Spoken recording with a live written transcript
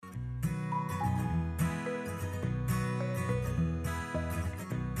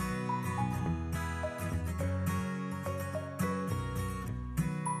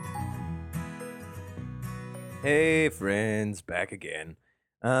Hey friends, back again.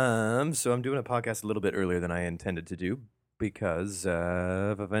 So I'm doing a podcast a little bit earlier than I intended to do because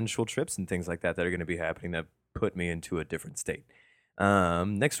of eventual trips and things like that are going to be happening that put me into a different state.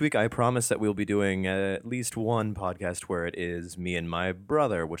 Next week I promise that we'll be doing at least one podcast where it is me and my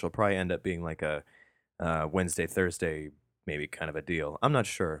brother, which will probably end up being like a Wednesday, Thursday, maybe kind of a deal. I'm not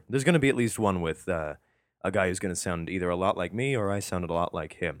sure. There's going to be at least one with a guy who's going to sound either a lot like me or I sounded a lot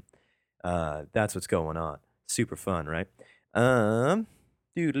like him. That's what's going on. Super fun, right? Um,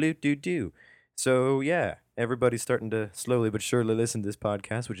 do. So yeah, everybody's starting to slowly but surely listen to this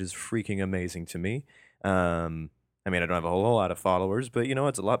podcast, which is freaking amazing to me. I mean, I don't have a whole lot of followers, but you know,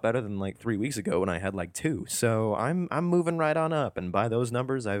 it's a lot better than like 3 weeks ago when I had like two. So I'm moving right on up, and by those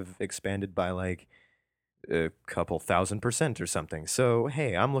numbers, I've expanded by like a couple thousand% or something. So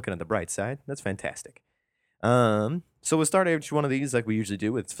hey, I'm looking at the bright side. That's fantastic. So we'll start each one of these like we usually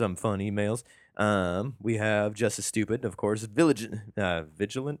do with some fun emails. We have Just as Stupid, of course, vigilant.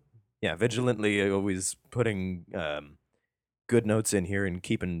 Yeah, vigilantly always putting good notes in here and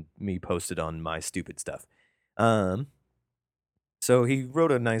keeping me posted on my stupid stuff. Um, so he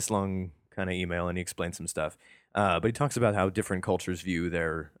wrote a nice long kind of email and he explained some stuff. But he talks about how different cultures view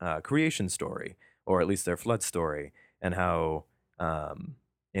their creation story, or at least their flood story, and how,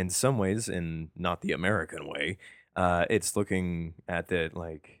 in some ways, in not the American way, it's looking at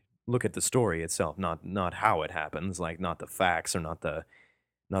look at the story itself, not how it happens, like not the facts or not the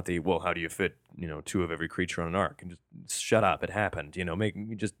well, how do you fit two of every creature on an ark and just shut up, it happened, make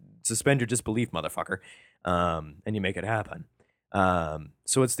you just suspend your disbelief, motherfucker, and you make it happen.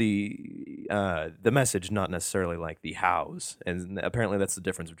 So it's the message, not necessarily like the hows, and apparently that's the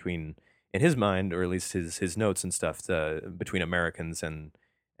difference between, in his mind, or at least his notes and stuff, between Americans and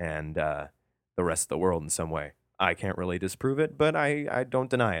the rest of the world in some way. I can't really disprove it, but I don't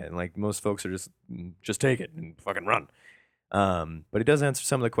deny it. Like most folks are just take it and fucking run. But he does answer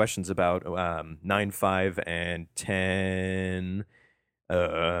some of the questions about 9.5 and 10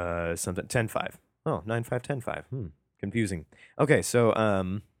 something 10.5. Oh, 9.5, 10.5. Confusing. Okay, so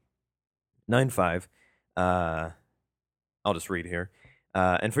 9.5, uh I'll just read here.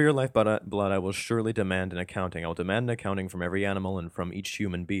 And for your blood, I will surely demand an accounting. I will demand an accounting from every animal and from each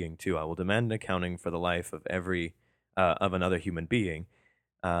human being too. I will demand an accounting for the life of every of another human being.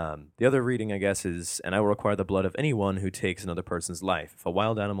 The other reading, I guess, is, and I will require the blood of anyone who takes another person's life. If a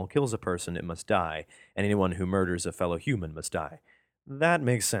wild animal kills a person, it must die, and anyone who murders a fellow human must die. That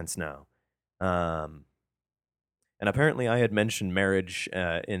makes sense now. Um, and apparently, I had mentioned marriage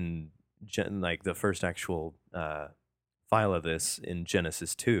like the first actual file of this in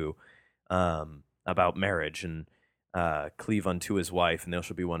Genesis 2, about marriage and cleave unto his wife, and they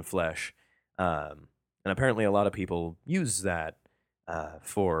shall be one flesh. And apparently, a lot of people use that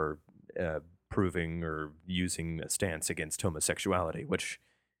for uh, proving or using a stance against homosexuality, which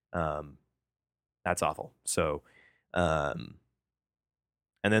um, that's awful. So, um,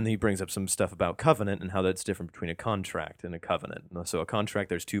 and then he brings up some stuff about covenant and how that's different between a contract and a covenant. So a contract,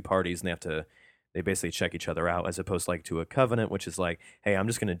 there's two parties and they basically check each other out, as opposed like to a covenant, which is like, hey, I'm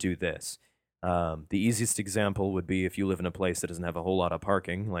just going to do this. The easiest example would be if you live in a place that doesn't have a whole lot of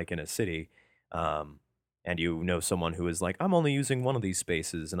parking, like in a city, um, and you know someone who is like, I'm only using one of these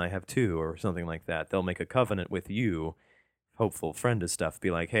spaces and I have two or something like that. They'll make a covenant with you, hopeful friend of stuff, be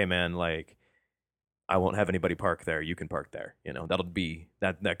like, hey man, like I won't have anybody park there. You can park there. That'll be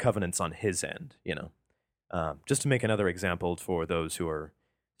that covenant's on his end. Just to make another example for those who are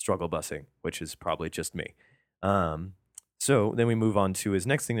struggle busing, which is probably just me. Um, so then we move on to his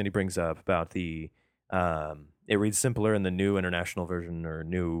next thing that he brings up about it reads simpler in the New International Version, or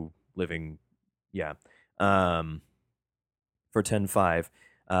New Living, yeah. Um, for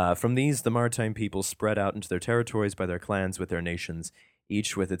 10.5. From these, the maritime people spread out into their territories by their clans with their nations,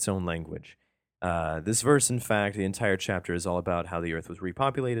 each with its own language. This verse, in fact, the entire chapter is all about how the earth was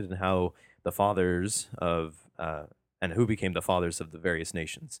repopulated and how the fathers of, and who became the fathers of the various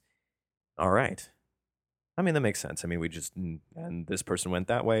nations. All right. I mean, that makes sense. I mean, and this person went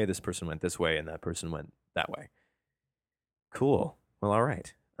that way, this person went this way, and that person went that way. Cool. Well, all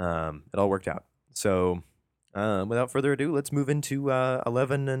right. It all worked out. So, without further ado, let's move into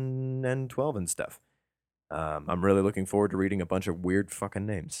 11 and 12 and stuff. I'm really looking forward to reading a bunch of weird fucking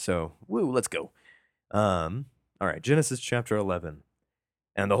names. So, woo, let's go. All right, Genesis chapter 11.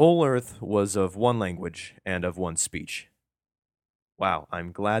 And the whole earth was of one language and of one speech. Wow,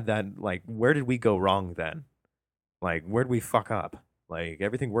 I'm glad that, like, where did we go wrong then? Like, where did we fuck up? Like,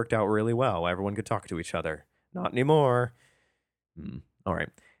 everything worked out really well. Everyone could talk to each other. Not anymore. All right.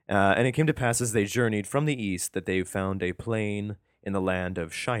 And it came to pass as they journeyed from the east that they found a plain in the land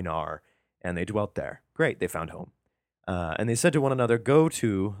of Shinar, and they dwelt there. Great, they found home. And they said to one another, "Go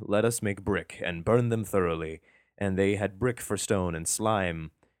to, let us make brick, and burn them thoroughly." And they had brick for stone, and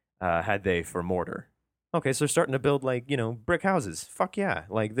slime had they for mortar. Okay, so they're starting to build, like, brick houses. Fuck yeah.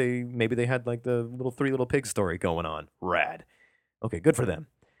 Like, maybe they had, like, the Three Little Pigs story going on. Rad. Okay, good for them.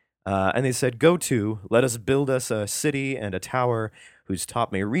 And they said, "Go to, let us build us a city and a tower whose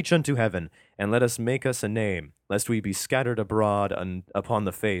top may reach unto heaven, and let us make us a name, lest we be scattered abroad upon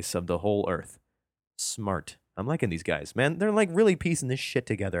the face of the whole earth." Smart. I'm liking these guys, man. They're like really piecing this shit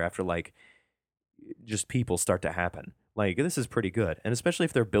together after like just people start to happen. Like, this is pretty good. And especially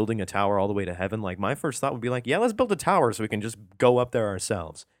if they're building a tower all the way to heaven, like my first thought would be like, yeah, let's build a tower so we can just go up there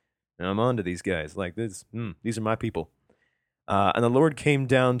ourselves. And I'm on to these guys. Like, these are my people. And the Lord came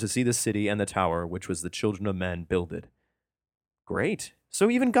down to see the city and the tower, which was the children of men builded. Great. So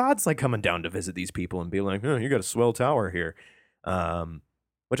even God's like coming down to visit these people and be like, "Oh, you got a swell tower here."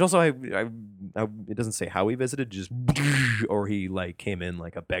 Which also, it doesn't say how he visited, just or he like came in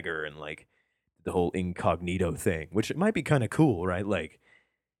like a beggar and like the whole incognito thing, which it might be kind of cool, right? Like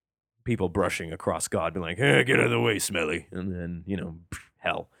people brushing across God, being like, "Hey, get out of the way, smelly," and then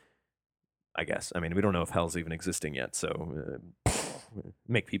hell. I guess. I mean, we don't know if hell's even existing yet, so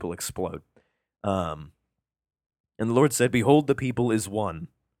make people explode. And the Lord said, "Behold, the people is one."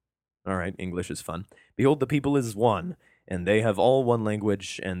 All right, English is fun. "Behold, the people is one, and they have all one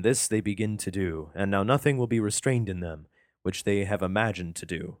language, and this they begin to do. And now nothing will be restrained in them, which they have imagined to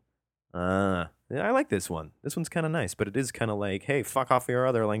do." Yeah, I like this one. This one's kind of nice, but it is kind of like, hey, fuck off your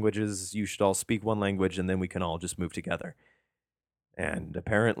other languages. You should all speak one language, and then we can all just move together. And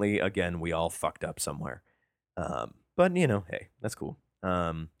apparently, again, we all fucked up somewhere. But, hey, that's cool.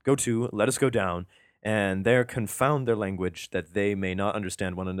 Go to, let us go down, and there confound their language, that they may not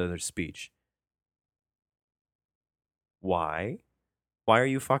understand one another's speech. Why? Why are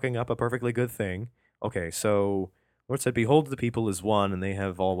you fucking up a perfectly good thing? Okay, so Lord said, "Behold, the people is one, and they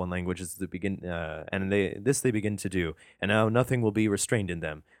have all one language as the begin, and they begin to do, and now nothing will be restrained in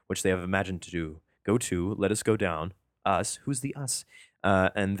them, which they have imagined to do. Go to, let us go down, us, who's the us,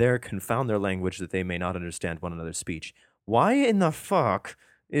 and there confound their language, that they may not understand one another's speech." Why in the fuck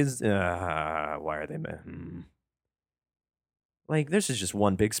is why are they? Like, this is just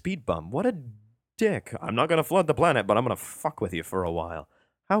one big speed bump. What a dick. I'm not gonna flood the planet, but I'm gonna fuck with you for a while.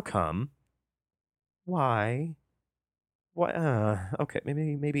 How come? Why? What? Okay,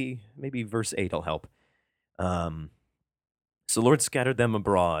 maybe verse 8 will help. Um, so Lord scattered them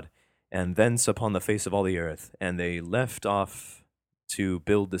abroad, and thence upon the face of all the earth, and they left off to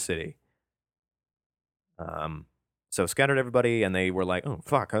build the city. Um, so scattered everybody, and they were like, "Oh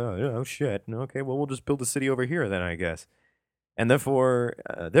fuck, oh shit, okay, well we'll just build a city over here then, I guess." And therefore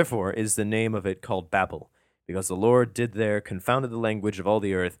is the name of it called Babel, because the Lord did there confounded the language of all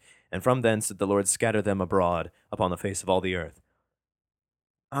the earth, and from thence did the Lord scatter them abroad upon the face of all the earth.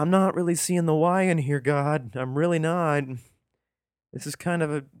 I'm not really seeing the why in here, God. I'm really not. This is kind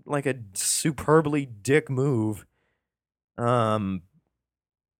of like a superbly dick move. Um,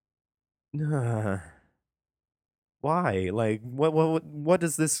 why? Like, what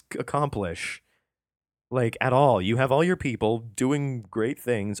does this accomplish? Like, at all. You have all your people doing great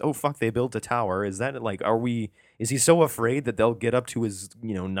things. Oh fuck, they built a tower. Is that like, is he so afraid that they'll get up to his,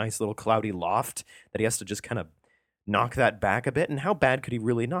 nice little cloudy loft that he has to just kind of knock that back a bit? And how bad could he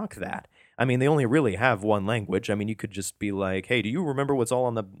really knock that? I mean, they only really have one language. I mean, you could just be like, "Hey, do you remember what's all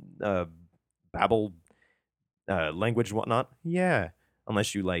on the Babel language and whatnot?" Yeah.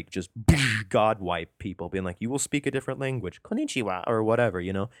 Unless you like just god wipe people, being like, "You will speak a different language, konnichiwa," or whatever,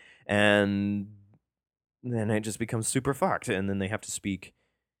 and then it just becomes super fucked, and then they have to speak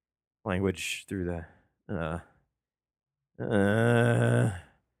language through the uh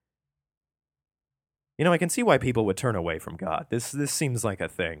I can see why people would turn away from God. This seems like a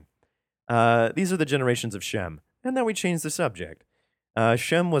thing. These are the generations of Shem, and then we change the subject.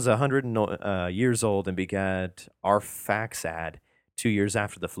 Shem was 100 years old and begat Arphaxad 2 years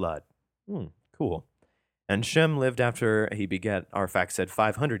after the flood. Cool. And Shem lived after he begat Arphaxad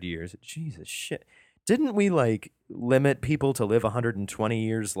 500 years. Jesus shit. Didn't we like limit people to live 120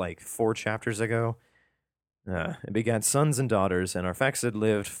 years like 4 chapters ago? And begat sons and daughters, and Arphaxad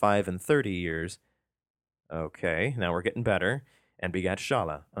lived 530 years. Okay, now we're getting better. And begat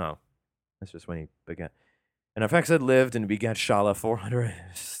Shala. Oh, that's just when he begat. And Arphaxad lived and begat Shala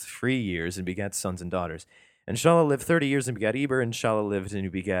 403 years and begat sons and daughters. And Shala lived 30 years and begat Eber, and Shala lived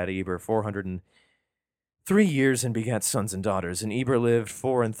and begat Eber 3 years and begat sons and daughters. And Eber lived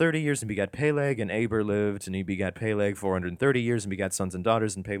 430 years and begat Peleg. And Eber lived and he begat Peleg 430 years and begat sons and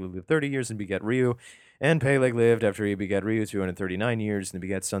daughters. And Peleg lived 30 years and begat Reu. And Peleg lived after he begat Reu 239 years and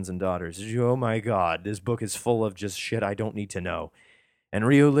begat sons and daughters. Oh my God, this book is full of just shit I don't need to know. And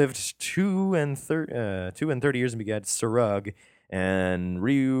Reu lived 230 years and begat Serug. And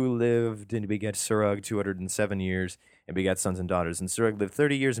Reu lived and begat Serug 207 years and begat sons and daughters. And Serug lived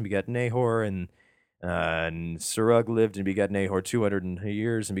 30 years and begat Nahor. And Serug lived and begat Nahor 200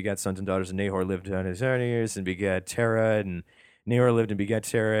 years and begat sons and daughters. And Nahor lived 170 years and begat Terah. And Nahor lived and begat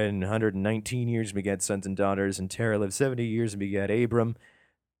Terah and 119 years and begat sons and daughters. And Terah lived 70 years and begat Abram,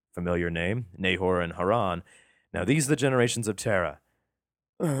 familiar name, Nahor and Haran. Now these are the generations of Terah.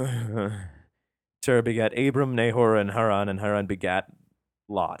 Terah begat Abram, Nahor, and Haran begat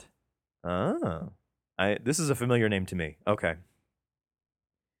Lot. Oh. This is a familiar name to me. Okay.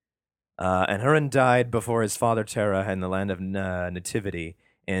 And Haran died before his father Terah in the land of Nativity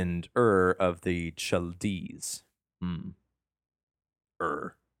in Ur of the Chaldees.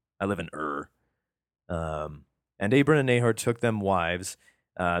 Ur. I live in Ur. And Abram and Nahor took them wives.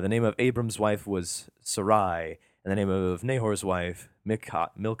 The name of Abram's wife was Sarai, and the name of Nahor's wife,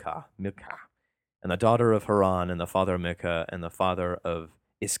 Milcah. And the daughter of Haran, and the father of Milcah, and the father of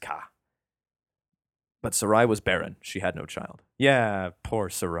Iscah. But Sarai was barren. She had no child. Yeah, poor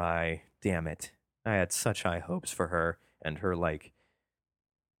Sarai. Damn it. I had such high hopes for her and her, like,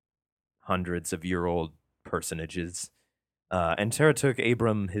 hundreds of year old personages. And Terah took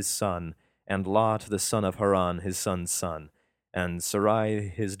Abram his son, and Lot the son of Haran his son's son, and Sarai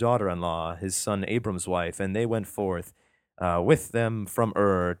his daughter-in-law, his son Abram's wife, and they went forth with them from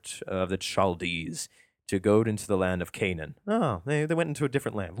Ur of the Chaldees to go into the land of Canaan. Oh, they went into a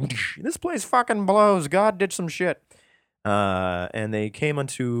different land. This place fucking blows. God did some shit. And they came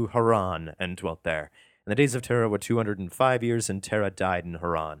unto Haran and dwelt there. And the days of Terah were 205 years, and Terah died in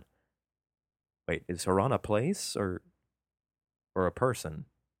Haran. Wait, is Haran a place or a person?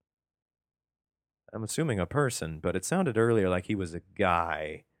 I'm assuming a person, but it sounded earlier like he was a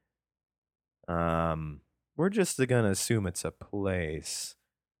guy. We're just gonna assume it's a place.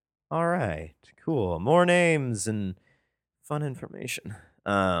 All right, cool. More names and fun information.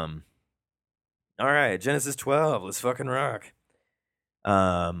 All right, Genesis 12. Let's fucking rock.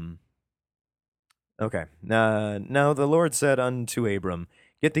 Okay. Now the Lord said unto Abram,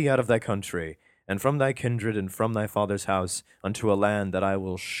 Get thee out of thy country, and from thy kindred, and from thy father's house, unto a land that I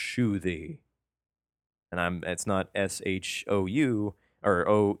will shew thee. And it's not SHOU or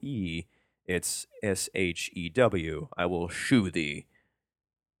OE, it's SHEW. I will shew thee.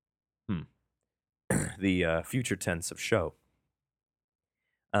 The future tense of show.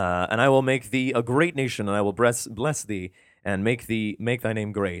 And I will make thee a great nation, and I will bless thee, and make thy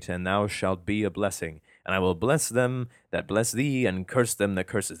name great, and thou shalt be a blessing. And I will bless them that bless thee, and curse them that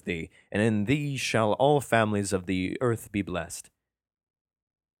curseth thee. And in thee shall all families of the earth be blessed.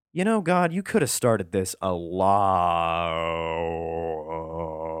 You know, God, you could have started this a lot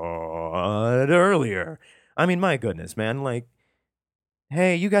earlier. I mean, my goodness, man. Like,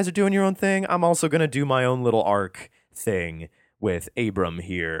 hey, you guys are doing your own thing. I'm also going to do my own little arc thing with Abram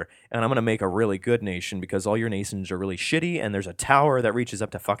here. And I'm going to make a really good nation because all your nations are really shitty. And there's a tower that reaches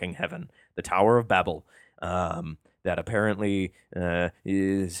up to fucking heaven, the Tower of Babel, that apparently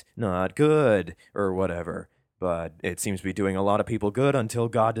is not good or whatever. But it seems to be doing a lot of people good until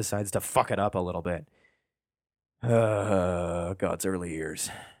God decides to fuck it up a little bit. God's early years.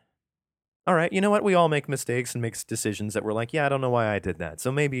 All right, you know what? We all make mistakes and make decisions that we're like, yeah, I don't know why I did that.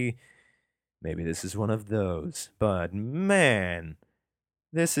 So maybe this is one of those. But man,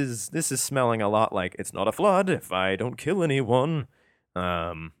 this is smelling a lot like it's not a flood if I don't kill anyone,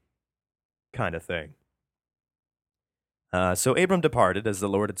 kind of thing. So Abram departed as the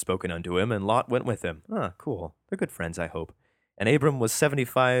Lord had spoken unto him, and Lot went with him. Ah, cool. They're good friends, I hope. And Abram was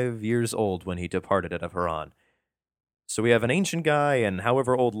 75 years old when he departed out of Haran. So we have an ancient guy and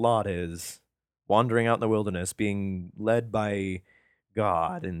however old Lot is, wandering out in the wilderness, being led by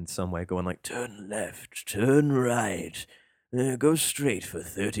God in some way, going like, turn left, turn right, go straight for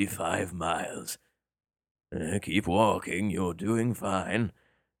 35 miles. Keep walking, you're doing fine.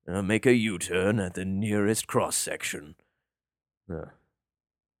 Make a U-turn at the nearest cross-section. I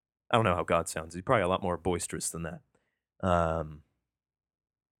don't know how God sounds. He's probably a lot more boisterous than that.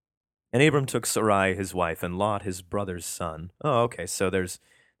 And Abram took Sarai, his wife, and Lot, his brother's son. Oh, okay, so there's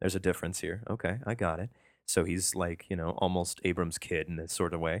a difference here. Okay, I got it. So he's like, almost Abram's kid in this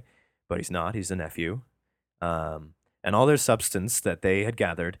sort of way, but he's not. He's a nephew. And all their substance that they had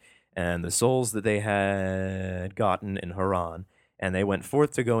gathered, and the souls that they had gotten in Haran, and they went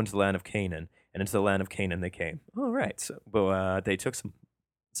forth to go into the land of Canaan. and into the land of Canaan they came. All right, so but they took some.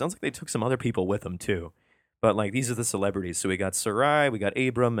 Sounds like they took some other people with them too, but like these are the celebrities. So we got Sarai, we got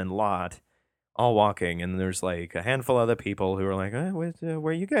Abram and Lot, all walking, and there's like a handful of other people who are like, where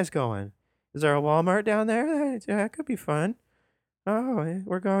are you guys going? Is there a Walmart down there? That could be fun. Oh,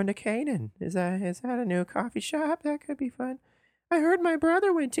 we're going to Canaan. Is that a new coffee shop? That could be fun. I heard my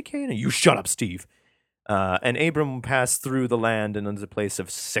brother went to Canaan. You shut up, Steve. And Abram passed through the land and unto the place of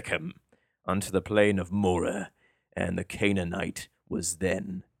Sichem, unto the plain of Moreh, and the Canaanite was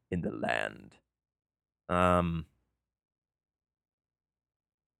then in the land. Um,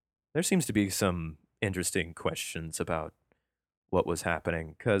 there seems to be some interesting questions about what was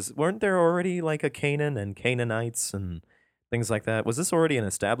happening, because weren't there already like a Canaan and Canaanites and things like that? Was this already an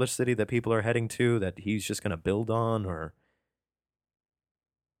established city that people are heading to that he's just going to build on, or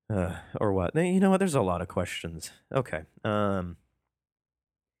what? You know what? There's a lot of questions. Okay. And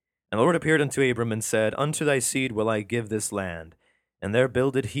the Lord appeared unto Abram and said, Unto thy seed will I give this land. And there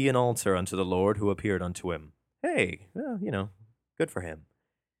builded he an altar unto the Lord who appeared unto him. Hey, well, good for him.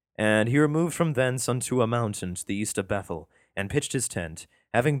 And he removed from thence unto a mountain to the east of Bethel, and pitched his tent,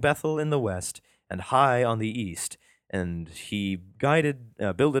 having Bethel in the west, and Hai on the east. And he builded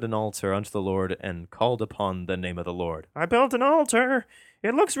an altar unto the Lord, and called upon the name of the Lord. I built an altar.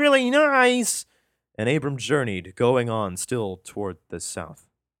 It looks really nice. And Abram journeyed, going on still toward the south.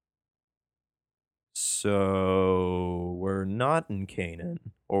 So we're not in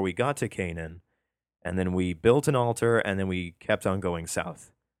Canaan, or we got to Canaan, and then we built an altar, and then we kept on going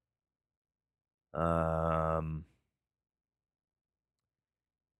south.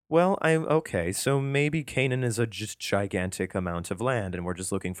 Well, okay. So maybe Canaan is a just gigantic amount of land, and we're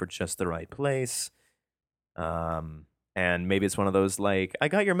just looking for just the right place. And maybe it's one of those like, I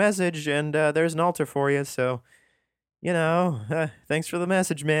got your message, and there's an altar for you. So, thanks for the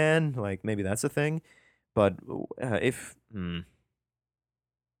message, man. Like maybe that's a thing. But if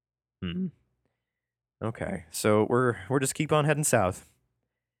okay, so we're just keep on heading south.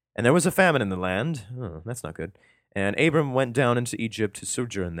 And there was a famine in the land. Oh, that's not good. And Abram went down into Egypt to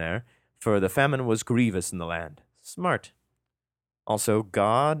sojourn there, for the famine was grievous in the land. Smart. Also,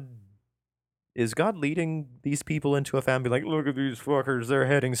 is God leading these people into a famine? Be like, look at these fuckers, they're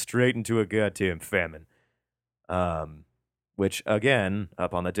heading straight into a goddamn famine. Which again,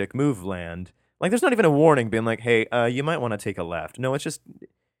 up on the dick move land, like there's not even a warning being like, hey, you might want to take a left. No, it's just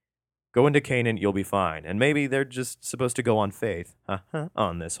go into Canaan, you'll be fine. And maybe they're just supposed to go on faith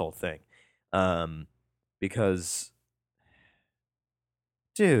on this whole thing. Because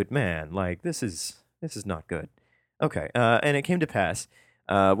dude, man, like this is not good. Okay, and it came to pass,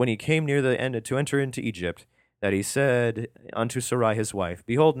 when he came near the end to enter into Egypt, that he said unto Sarai his wife,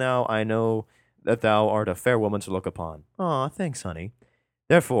 Behold, now I know that thou art a fair woman to look upon. Aw, thanks, honey.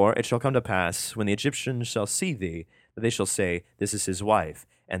 Therefore it shall come to pass, when the Egyptians shall see thee, that they shall say, This is his wife,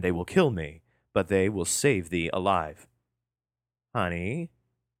 and they will kill me, but they will save thee alive. Honey.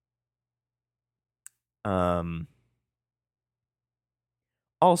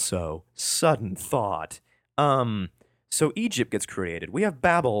 Also, sudden thought. So Egypt gets created. We have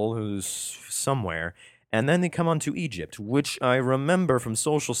Babel, who's somewhere, and then they come on to Egypt, which I remember from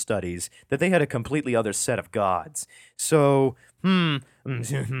social studies that they had a completely other set of gods. So, I'm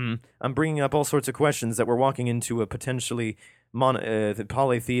bringing up all sorts of questions that we're walking into a potentially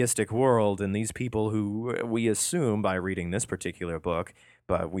polytheistic world, and these people who we assume by reading this particular book,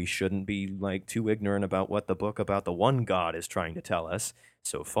 but we shouldn't be like too ignorant about what the book about the one God is trying to tell us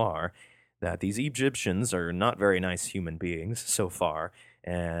so far, that these Egyptians are not very nice human beings so far,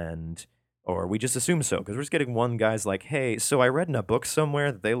 or we just assume so, because we're just getting one guy's like, hey, so I read in a book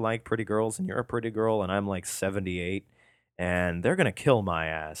somewhere that they like pretty girls, and you're a pretty girl, and I'm like 78, and they're gonna kill my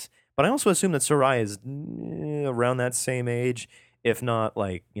ass. But I also assume that Sarai is around that same age, if not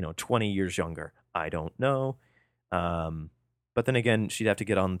like, 20 years younger. I don't know. But then again, she'd have to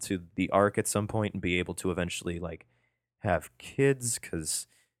get onto the ark at some point and be able to eventually like have kids, because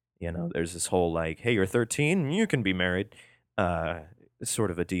there's this whole like, hey, you're 13, you can be married, sort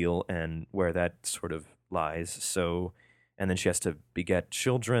of a deal, and where that sort of lies. So, and then she has to beget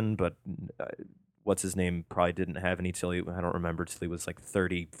children, but what's his name probably didn't have any till I don't remember, till he was like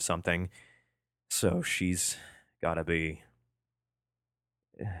 30 something. So she's gotta be,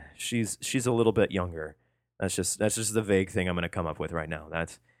 she's a little bit younger. That's just the vague thing I'm gonna come up with right now.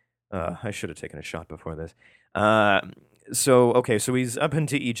 That's I should have taken a shot before this. So okay, so he's up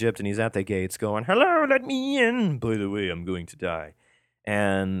into Egypt and he's at the gates going, "Hello, let me in. By the way, I'm going to die."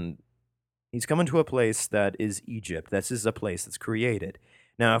 And he's coming to a place that is Egypt. This is a place that's created.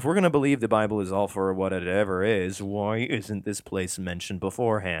 Now, if we're going to believe the Bible is all for what it ever is, why isn't this place mentioned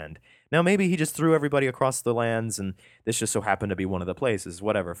beforehand? Now, maybe he just threw everybody across the lands and this just so happened to be one of the places.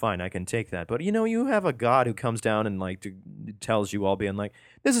 Whatever, fine, I can take that. But you know, you have a God who comes down and tells you all, being like,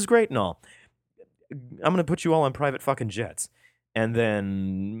 this is great and all. I'm going to put you all on private fucking jets and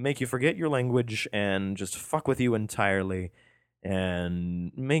then make you forget your language and just fuck with you entirely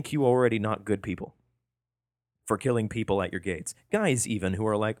and make you already not good people for killing people at your gates. Guys, even who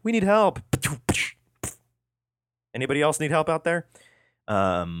are like, we need help. Anybody else need help out there?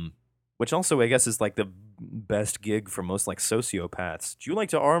 Which also, I guess, is like the best gig for most like sociopaths. Do you like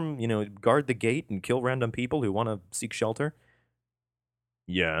to guard the gate and kill random people who want to seek shelter?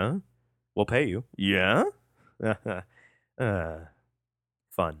 Yeah. We'll pay you. Yeah?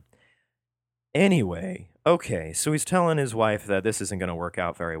 Fun. Anyway, okay, so he's telling his wife that this isn't going to work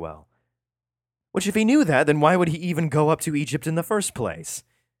out very well. Which, if he knew that, then why would he even go up to Egypt in the first place?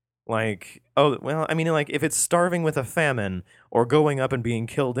 Like, oh, well, I mean, like, if it's starving with a famine or going up and being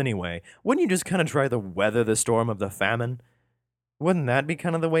killed anyway, wouldn't you just kind of try to weather the storm of the famine? Wouldn't that be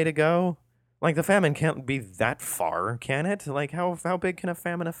kind of the way to go? Like, the famine can't be that far, can it? Like, how big can a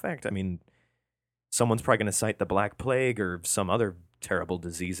famine affect? I mean, someone's probably going to cite the Black Plague or some other terrible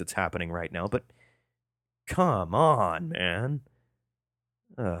disease that's happening right now, but come on, man.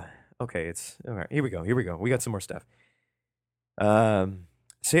 Okay, it's all right. Here we go. We got some more stuff.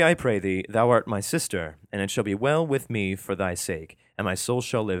 Say, I pray thee, thou art my sister, and it shall be well with me for thy sake, and my soul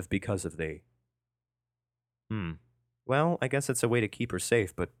shall live because of thee. Well, I guess it's a way to keep her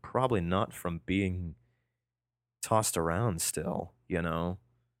safe, but probably not from being tossed around still, you know?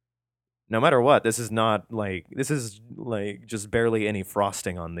 No matter what, this is just barely any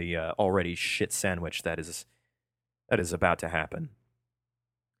frosting on the already shit sandwich that is about to happen.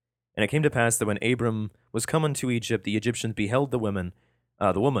 And it came to pass that when Abram was come unto Egypt, the Egyptians beheld the woman,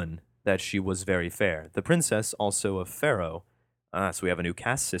 that she was very fair. The princess also of Pharaoh, so we have a new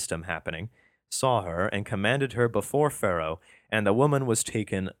caste system happening, saw her and commanded her before Pharaoh, and the woman was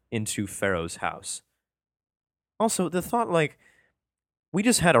taken into Pharaoh's house. Also, the thought, like, we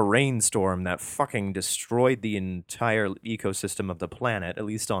just had a rainstorm that fucking destroyed the entire ecosystem of the planet, at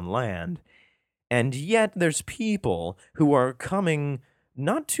least on land. And yet there's people who are coming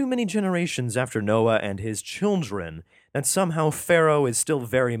not too many generations after Noah and his children, that somehow Pharaoh is still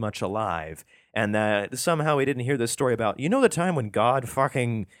very much alive. And that somehow we didn't hear this story about, you know, the time when God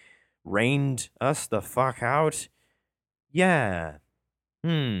fucking rained us the fuck out? Yeah.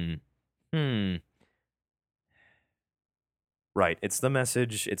 Hmm. Right. It's the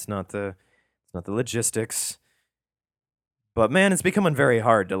message. It's not the logistics. But man, it's becoming very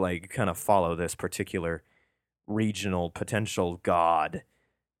hard to like kind of follow this particular regional potential god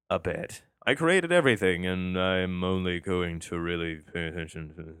a bit. I created everything, and I'm only going to really pay attention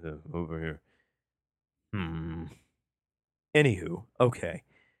to the over here. Anywho, okay.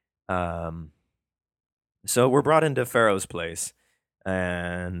 So we're brought into Pharaoh's place,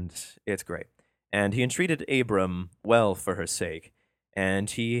 and it's great. And he entreated Abram well for her sake, and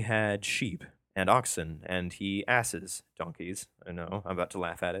he had sheep and oxen, and he asses, donkeys. I know, I'm about to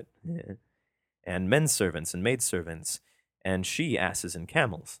laugh at it. And men servants and maid servants, and she asses and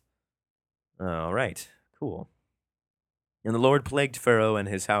camels. All right, cool. And the Lord plagued Pharaoh and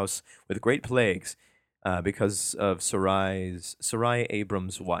his house with great plagues because of Sarai,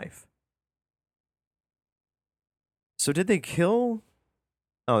 Abram's wife. So did they kill?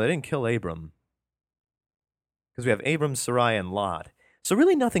 Oh, they didn't kill Abram. Because we have Abram, Sarai, and Lot. So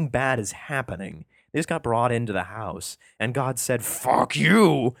really nothing bad is happening. They just got brought into the house, and God said, fuck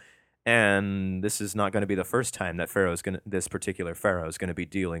you! And this is not going to be the first time that this particular Pharaoh is going to be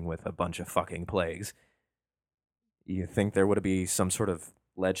dealing with a bunch of fucking plagues. You think there would be some sort of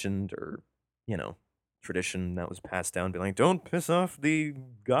legend or, tradition that was passed down, be like, don't piss off the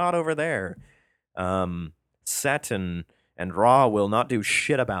god over there. Set and Ra will not do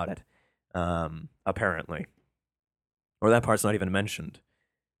shit about it, apparently. Or that part's not even mentioned.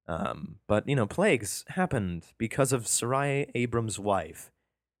 But, plagues happened because of Sarai, Abram's wife.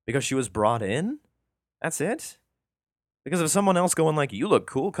 Because she was brought in? That's it? Because of someone else going like, you look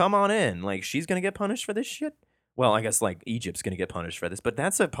cool, come on in. Like, she's gonna get punished for this shit? Well, I guess, like, Egypt's gonna get punished for this, but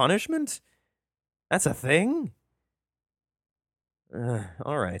that's a punishment? That's a thing?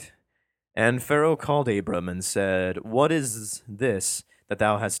 All right. And Pharaoh called Abram and said, what is this that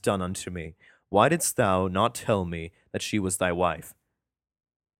thou hast done unto me? Why didst thou not tell me that she was thy wife?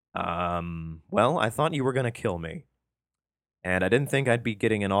 Well, I thought you were gonna kill me. And I didn't think I'd be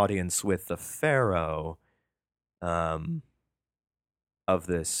getting an audience with the Pharaoh, of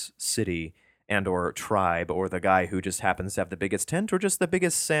this city and or tribe, or the guy who just happens to have the biggest tent, or just the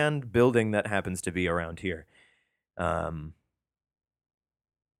biggest sand building that happens to be around here. Um,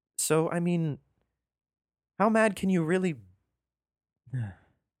 so I mean, how mad can you really?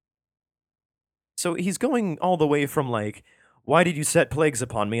 So he's going all the way from like, why did you set plagues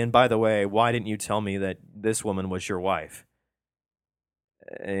upon me? And by the way, why didn't you tell me that this woman was your wife?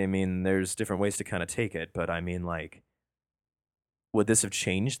 I mean, there's different ways to kind of take it, but I mean, like, would this have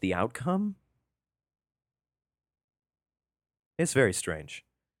changed the outcome? It's very strange.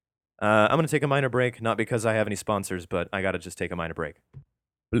 I'm gonna take a minor break, not because I have any sponsors, but I gotta just take a minor break.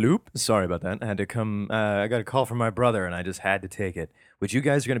 Bloop. Sorry about that. I had to come. I got a call from my brother, and I just had to take it. Which you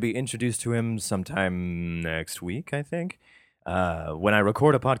guys are gonna be introduced to him sometime next week, I think. When I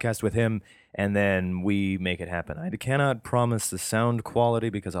record a podcast with him, and then we make it happen. I cannot promise the sound quality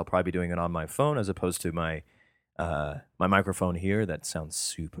because I'll probably be doing it on my phone as opposed to my microphone here. That sounds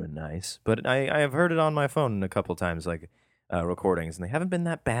super nice. But I have heard it on my phone a couple times, like recordings, and they haven't been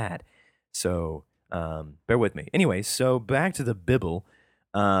that bad. So bear with me. Anyway, so back to the Bible.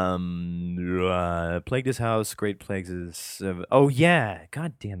 Plagued his house, great plagues is. Oh yeah,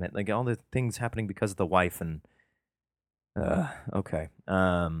 god damn it! Like all the things happening because of the wife and. Okay.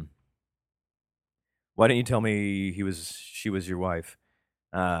 Why didn't you tell me she was your wife?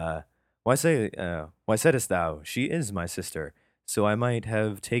 Uh, why saidest thou, she is my sister, so I might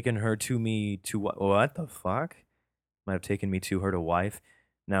have taken her to me to what the fuck? Might have taken me to her to wife.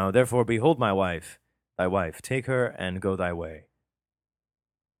 Now therefore behold my wife, thy wife, take her and go thy way.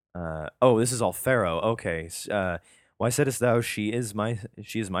 Oh, this is all Pharaoh. Okay. Why saidest thou she is my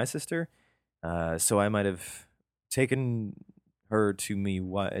sister? So I might have taken her to me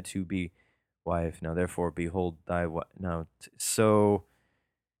to be wife. Now therefore behold thy wife. Now so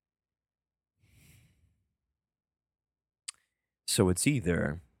it's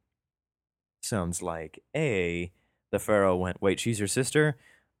either sounds like A, the Pharaoh went, wait, she's your sister?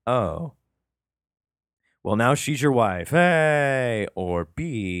 Oh. Well, now she's your wife. Hey! Or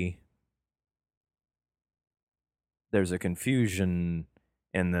B, there's a confusion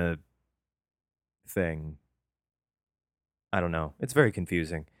in the thing. I don't know. It's very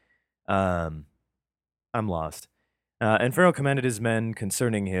confusing. Um, I'm lost. And Pharaoh commanded his men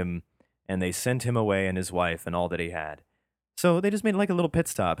concerning him, and they sent him away and his wife and all that he had. So they just made like a little pit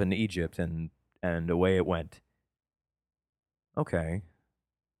stop in Egypt, and away it went. Okay.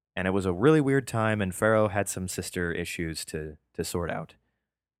 And it was a really weird time, and Pharaoh had some sister issues to sort out.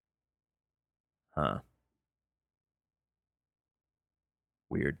 Huh.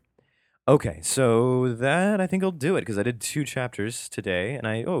 Weird. Okay, so that I think will do it because I did 2 chapters today,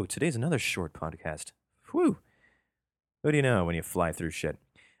 and today's another short podcast. Whew. Who do you know when you fly through shit?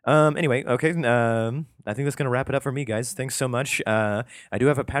 Anyway, okay. I think that's gonna wrap it up for me, guys. Thanks so much. I do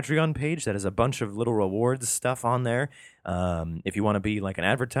have a Patreon page that has a bunch of little rewards stuff on there. If you want to be like an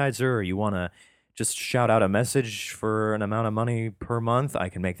advertiser or you want to just shout out a message for an amount of money per month, I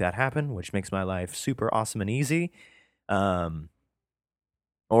can make that happen, which makes my life super awesome and easy. Um,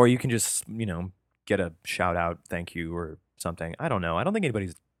 or you can just, get a shout out, thank you, or something. I don't know. I don't think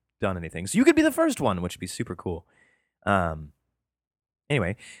anybody's done anything. So you could be the first one, which would be super cool. Um,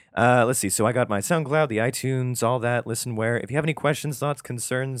 Anyway, let's see. So I got my SoundCloud, the iTunes, all that. Listen where. If you have any questions, thoughts,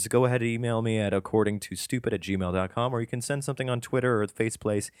 concerns, go ahead and email me at accordingtostupid@gmail.com, or you can send something on Twitter or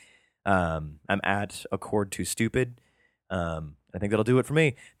Faceplace. I'm at accordtostupid. I think that'll do it for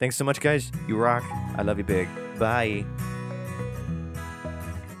me. Thanks so much, guys. You rock. I love you big. Bye.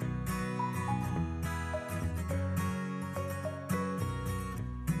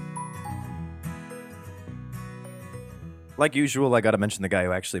 Like usual, I gotta mention the guy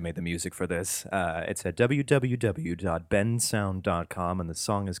who actually made the music for this. It's at www.bensound.com, and the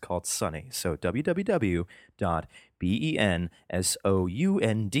song is called Sunny. So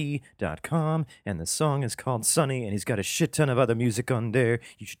www.bensound.com, and the song is called Sunny, and he's got a shit ton of other music on there.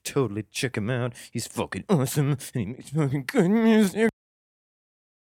 You should totally check him out. He's fucking awesome, and he makes fucking good music.